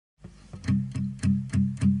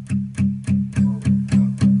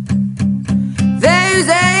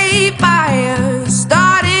fire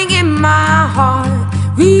starting in my heart,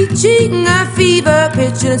 reaching a fever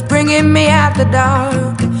pitch and it's bringing me out the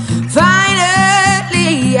dark.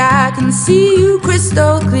 Finally I can see you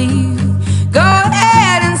crystal clear. Go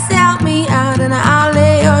ahead and sell me out and I'll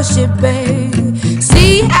lay your ship bare.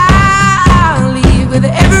 See, I'll leave with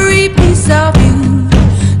every piece of